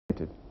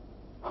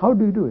How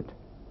do you do it?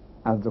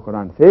 As the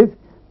Quran says,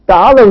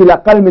 تعالوا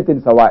إلى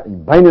كلمة سواء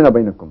بيننا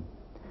وبينكم,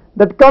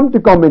 that come to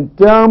common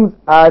terms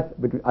as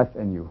between us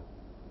and you.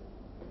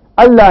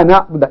 Allah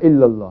na'budu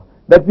illallah,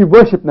 that we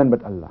worship none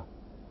but Allah.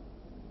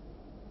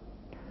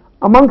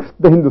 Amongst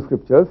the Hindu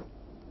scriptures,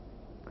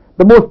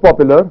 the most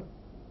popular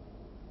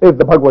is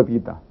the Bhagavad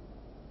Gita.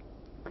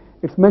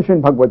 It's mentioned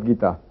in Bhagavad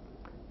Gita,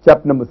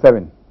 chapter number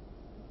 7,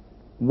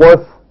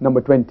 verse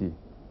number 20,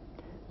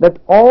 that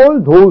all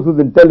those whose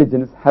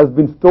intelligence has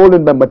been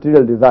stolen by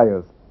material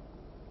desires,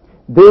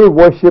 they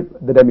worship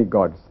the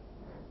demigods.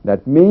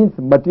 That means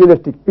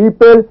materialistic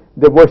people,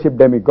 they worship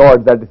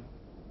demigods, that is,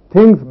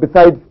 things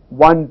besides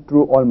one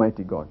true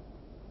Almighty God.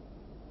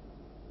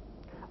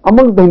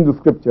 Amongst the Hindu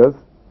scriptures,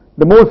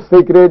 the most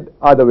sacred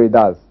are the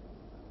Vedas.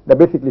 There are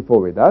basically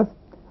 4 Vedas: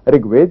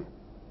 Rig Ved,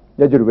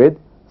 Yajur Ved,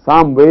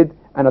 Sam Ved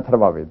and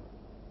Atharva Ved.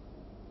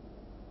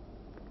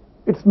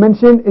 It's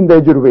mentioned in the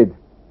Yajur Ved,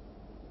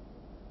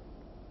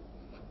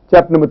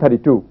 chapter number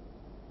 32,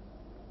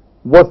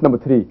 verse number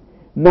 3,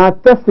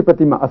 Natasya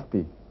Pratima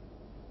Asti,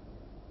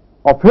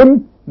 of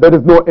him there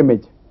is no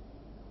image.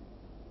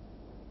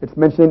 It's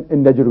mentioned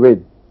in the Yajur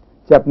Ved,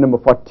 chapter number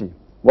 40,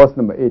 verse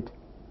number 8,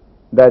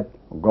 that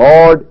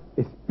God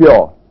is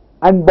pure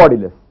and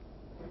bodiless.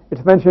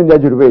 It's mentioned in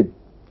Yajur Ved,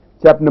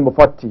 chapter number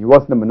 40,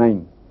 verse number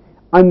 9,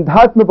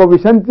 Andhatma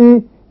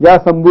Pavishanti Ya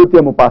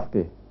Sambhutya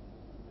Mupaste,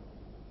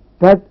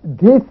 that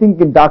they think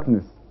in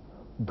darkness,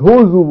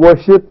 those who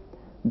worship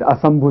the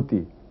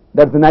Asambhuti,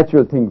 that's the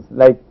natural things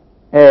like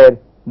air,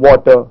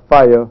 water,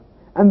 fire,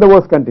 and the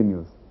verse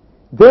continues.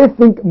 They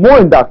think more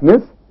in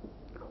darkness,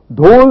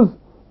 those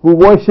who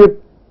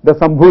worship the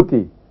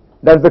Sambhuti,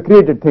 that's the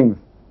created things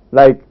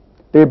like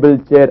table,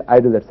 chair,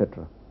 idol,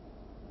 etc.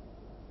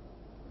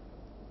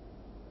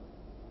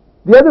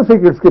 The other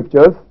sacred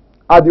scriptures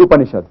are the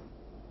Upanishads.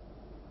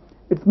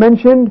 It's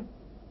mentioned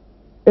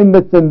in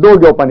the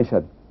Chandogya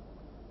Upanishad,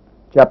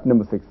 chapter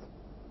number 6,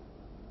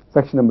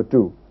 section number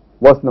 2,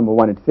 verse number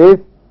 1. It says,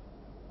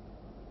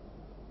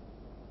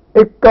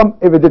 Ekkam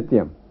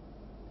evidityam,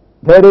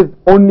 there is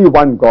only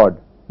one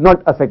God,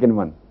 not a second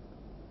one.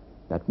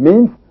 That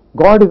means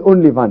God is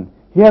only one,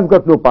 He has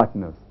got no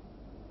partners.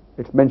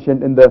 It's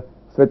mentioned in the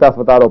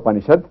Svetasvatara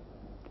Upanishad,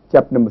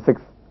 chapter number 6,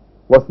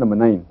 verse number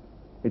 9.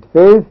 It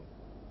says,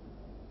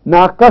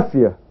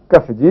 Nakasya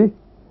kasji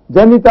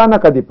janitana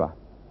kadipa,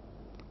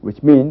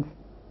 which means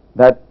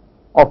that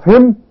of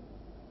him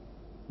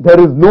there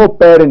is no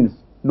parents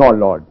nor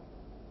Lord.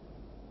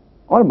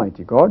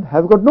 Almighty God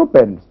has got no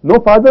parents, no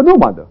father, no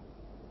mother.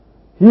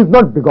 He is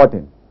not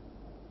begotten.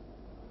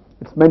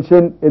 It's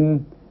mentioned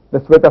in the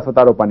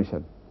Svetasvatara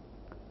Upanishad,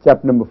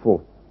 chapter number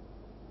 4,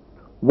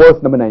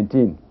 verse number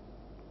 19.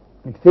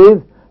 It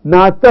says,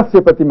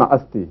 Natasya Pratima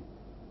Asti,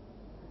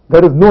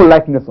 there is no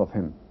likeness of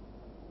him.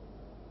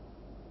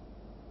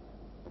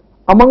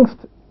 Amongst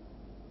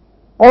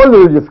all the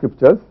religious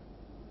scriptures,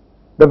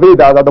 the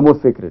Vedas are the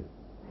most sacred.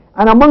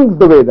 And amongst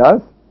the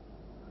Vedas,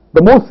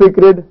 the most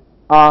sacred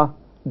are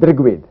the Rig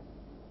Ved.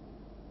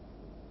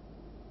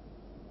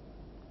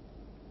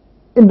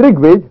 In Rig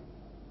Ved,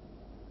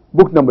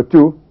 book number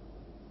 2,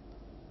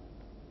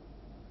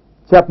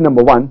 chapter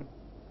number 1,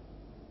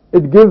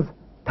 it gives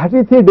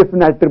 33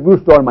 different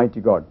attributes to Almighty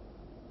God.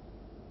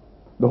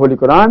 The Holy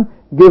Quran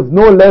gives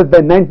no less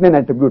than 99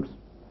 attributes.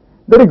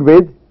 The Rig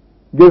Ved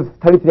gives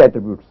 33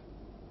 attributes.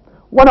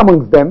 One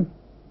amongst them,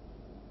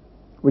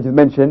 which is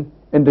mentioned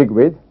in Rig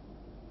Ved,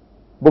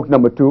 book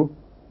number 2,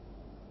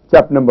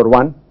 chapter number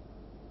 1,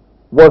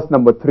 verse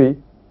number 3,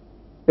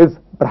 is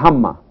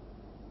Brahma,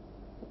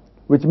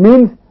 which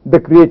means the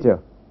creator.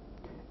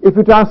 If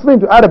you translate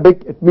into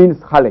Arabic, it means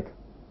Khalik.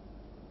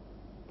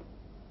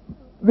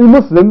 We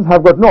Muslims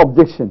have got no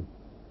objection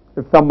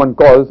if someone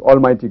calls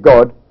Almighty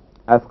God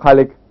as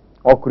Khalik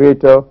or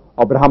creator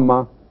or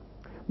Brahma.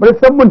 But if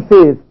someone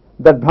says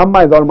that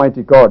Brahma is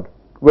Almighty God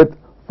with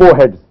 4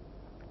 heads,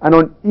 and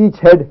on each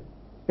head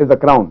is a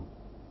crown,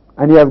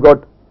 and he has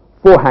got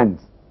 4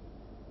 hands,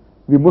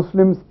 we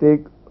Muslims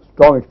take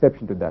strong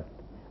exception to that.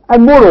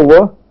 And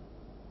moreover,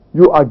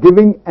 you are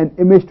giving an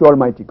image to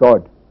Almighty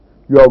God.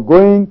 You are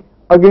going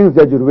against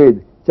Yajur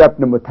Ved, chapter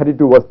number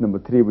 32, verse number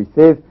 3, which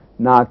says,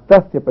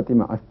 Natasya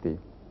Pratima Asti,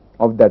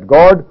 of that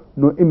God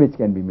no image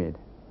can be made.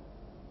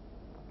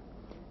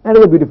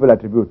 Another beautiful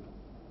attribute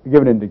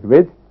given in Rig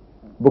Ved,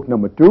 book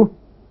number 2,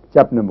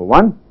 chapter number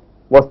 1,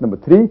 verse number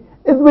 3,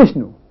 is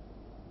Vishnu.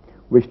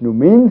 Vishnu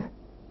means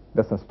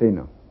the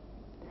sustainer.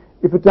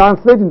 If you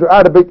translate into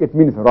Arabic, it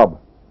means Rabb.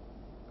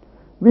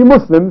 We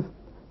Muslims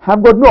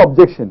have got no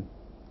objection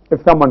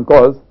if someone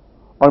calls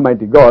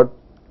Almighty God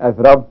as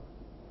Rabb,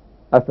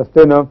 as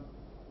sustainer,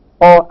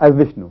 or as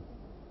Vishnu.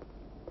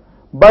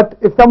 But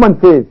if someone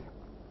says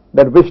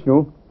that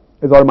Vishnu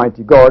is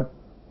Almighty God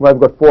who has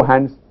got 4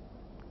 hands,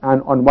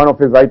 and on one of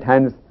his right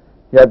hands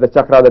he has the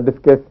chakra, the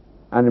discus,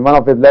 and in one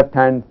of his left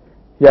hands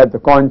he has the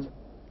conch,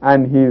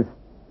 and he is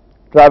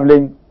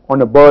traveling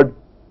on a bird,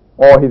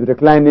 or he is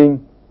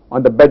reclining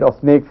on the bed of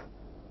snakes,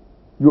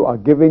 you are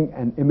giving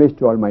an image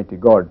to Almighty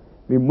God.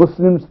 We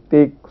Muslims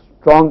take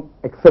strong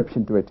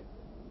exception to it.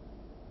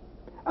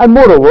 And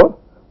moreover,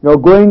 you are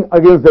going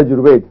against the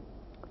Yajurved,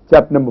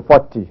 chapter number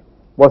 40,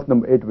 verse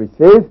number 8, which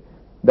says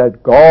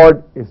that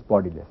God is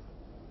bodiless.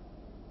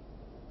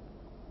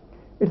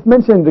 It's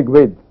mentioned in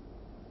Rigved,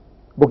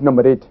 book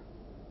number 8,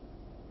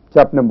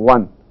 chapter number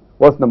 1,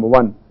 verse number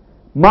 1,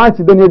 Ma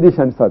Chidanyadi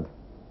Shansad,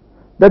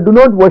 that do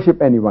not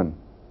worship anyone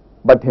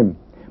but Him,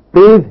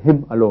 praise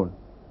Him alone.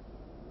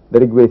 The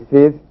Rigved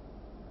says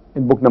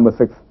in book number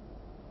 6,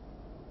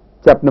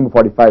 chapter number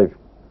 45,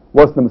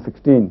 verse number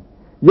 16,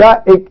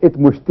 Ya ek it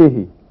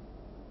mushtihi,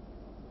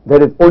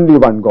 there is only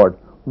one God,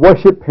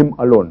 worship Him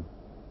alone.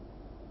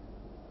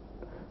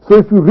 So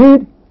if you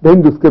read the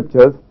Hindu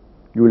scriptures,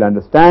 you will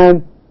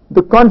understand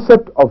the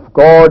concept of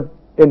God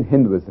in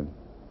Hinduism.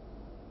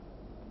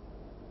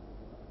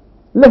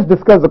 Let's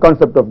discuss the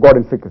concept of God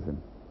in Sikhism.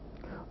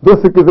 Though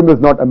Sikhism is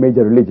not a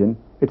major religion,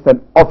 it's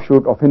an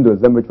offshoot of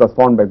Hinduism which was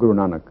founded by Guru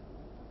Nanak.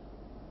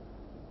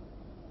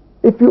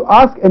 If you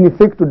ask any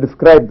Sikh to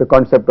describe the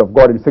concept of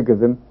God in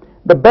Sikhism,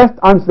 the best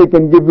answer he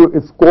can give you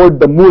is quote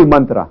the Mool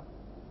Mantra,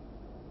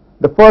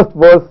 the first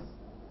verse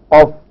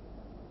of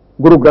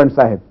Guru Granth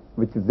Sahib,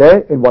 which is there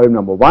in volume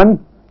number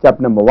 1,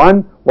 chapter number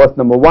 1, verse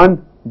number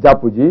 1,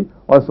 Japuji,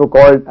 also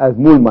called as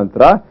Mool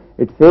Mantra.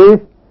 It says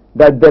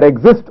that there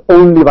exists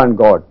only one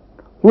God,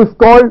 who is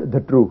called the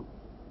True,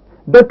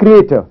 the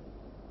Creator,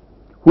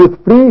 who is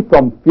free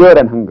from fear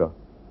and hunger,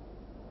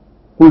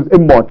 who is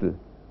immortal,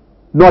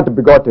 not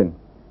begotten,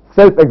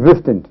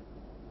 self-existent,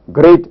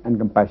 great and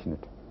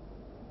compassionate.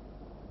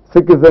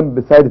 Sikhism,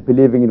 besides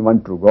believing in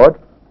one true God,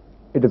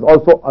 it is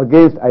also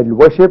against idol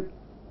worship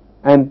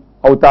and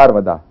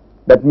Avatarvada.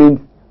 That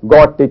means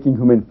God taking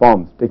human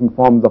forms, taking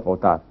forms of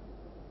avatar.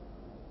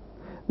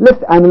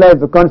 Let's analyze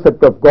the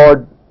concept of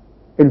God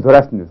in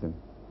Zoroastrianism.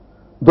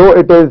 Though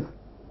it is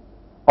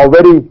a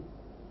very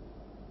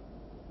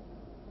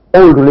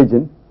old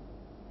religion,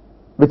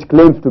 which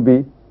claims to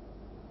be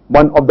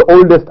one of the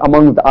oldest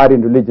among the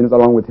Aryan religions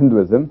along with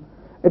Hinduism,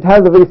 it has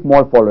a very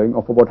small following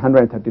of about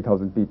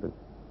 130,000 people.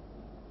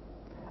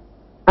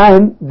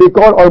 And they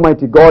call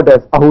Almighty God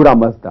as Ahura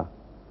Mazda.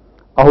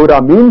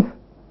 Ahura means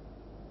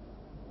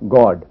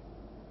God.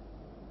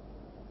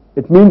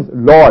 It means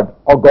Lord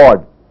or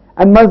God.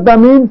 And Mazda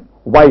means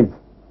wise.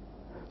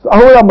 So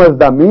Ahura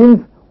Mazda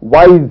means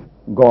wise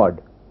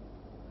God.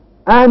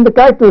 And the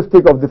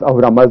characteristic of this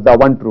Ahura Mazda,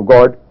 one true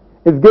God,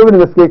 is given in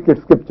the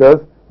sacred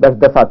scriptures, that's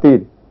the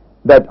Satir,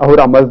 that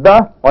Ahura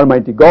Mazda,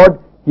 Almighty God,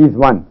 He is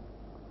one.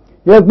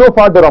 He has no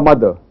father or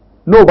mother,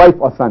 no wife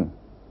or son.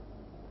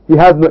 He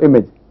has no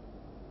image.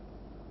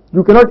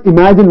 You cannot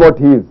imagine what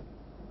He is.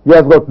 He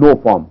has got no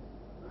form.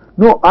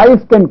 No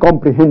eyes can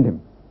comprehend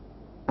Him.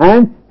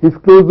 And He is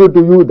closer to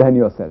you than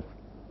yourself.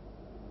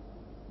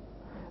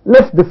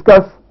 Let's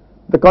discuss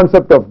the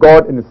concept of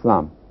God in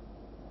Islam.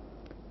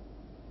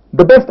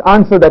 The best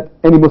answer that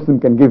any Muslim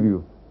can give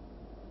you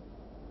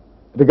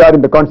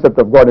regarding the concept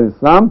of God in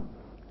Islam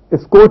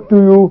is quote to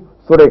you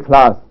Surah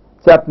Ikhlas,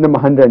 chapter number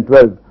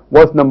 112,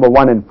 verse number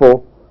 1 and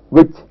 4,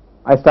 which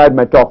I started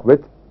my talk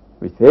with,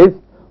 which says,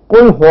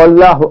 Qul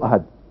huwallahu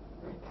ahad.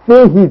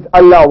 Say He is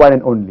Allah one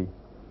and only.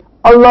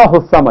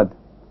 Allahu samad.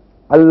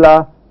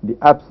 Allah the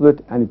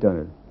absolute and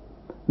eternal.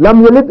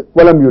 Lam yalid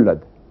walam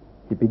yulad.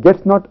 He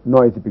begets not,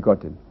 nor is He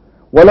begotten.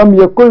 Walam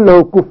yakul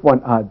lahu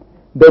kufuwan ahad.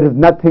 There is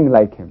nothing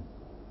like Him.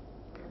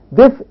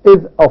 This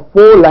is a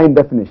 4-line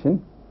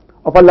definition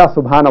of Allah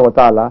subhanahu wa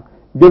ta'ala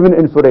given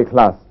in Surah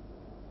Ikhlas.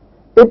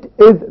 It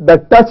is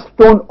the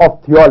touchstone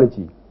of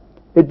theology.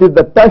 It is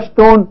the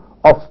touchstone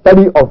of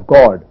study of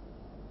God.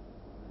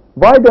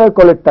 Why do I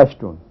call it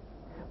touchstone?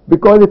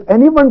 Because if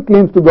anyone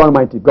claims to be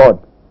Almighty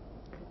God,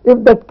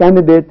 if that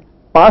candidate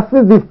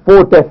passes these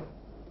 4 tests,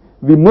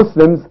 we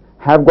Muslims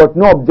have got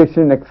no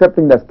objection in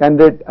accepting that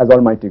candidate as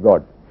Almighty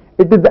God.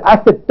 It is the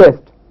asset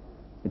test.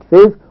 It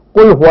says,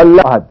 Qul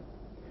huwallahu ahad.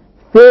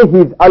 Say He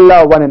is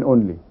Allah one and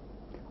only.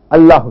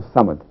 Allahu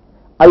samad.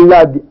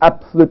 Allah the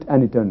absolute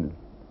and eternal.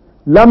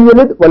 Lam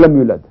yalid walam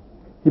yulad.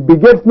 He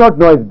begets not,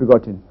 nor is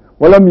begotten.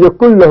 Walam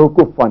yakul lahu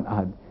kufuwan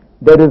ahad.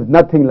 There is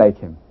nothing like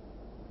Him.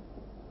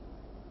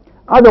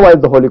 Otherwise,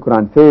 the Holy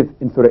Quran says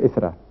in Surah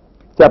Isra,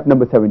 chapter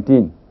number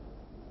 17,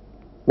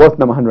 verse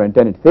number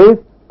 110, it says,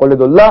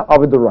 Qulidullah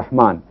awidur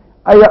rahman,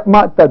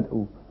 ayyama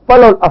tad'u,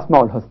 falal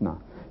asma'ul husna.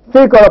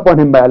 Say, call upon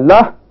Him by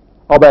Allah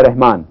or by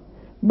Rahman.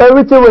 By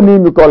whichever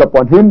name you call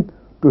upon Him,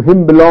 to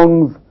Him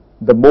belongs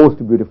the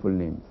most beautiful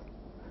names.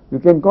 You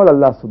can call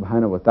Allah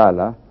subhanahu wa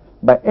ta'ala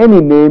by any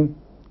name,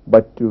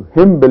 but to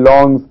Him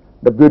belongs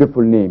the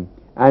beautiful name,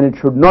 and it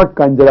should not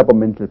conjure up a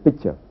mental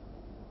picture.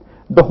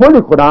 The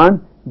Holy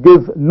Quran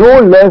gives no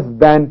less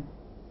than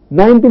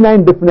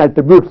 99 different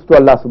attributes to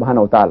Allah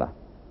subhanahu wa ta'ala,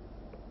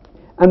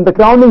 and the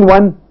crowning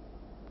one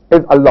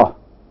is Allah.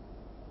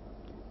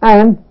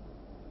 And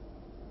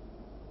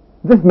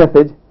this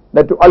message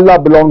that to Allah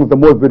belongs the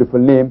most beautiful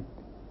name,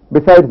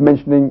 besides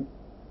mentioning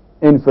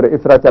in Surah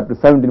Isra chapter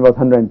 17 verse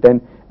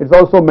 110, it's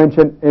also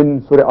mentioned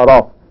in Surah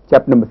Araf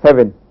chapter number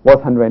 7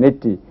 verse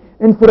 180,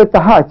 in Surah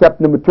Taha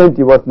chapter number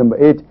 20 verse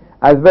number 8,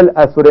 as well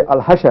as Surah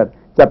Al-Hashr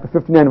chapter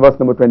 59 verse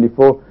number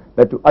 24,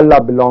 that to Allah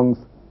belongs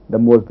the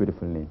most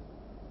beautiful name.